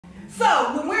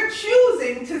So when we're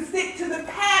choosing to stick to the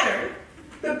pattern,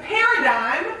 the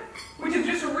paradigm, which is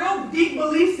just a real deep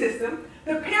belief system,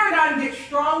 the paradigm gets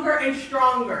stronger and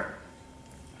stronger.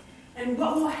 And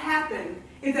what will happen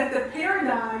is that the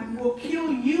paradigm will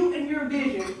kill you and your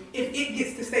vision if it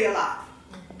gets to stay alive.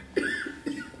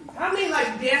 I mean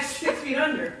like death 6 feet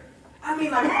under. I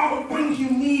mean like all the things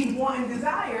you need, want, and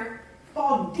desire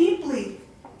fall deeply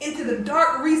into the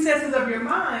dark recesses of your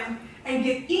mind and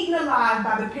get eaten alive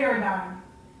by the paradigm.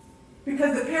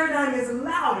 Because the paradigm is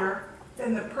louder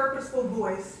than the purposeful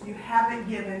voice you haven't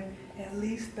given at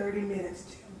least 30 minutes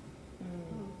to.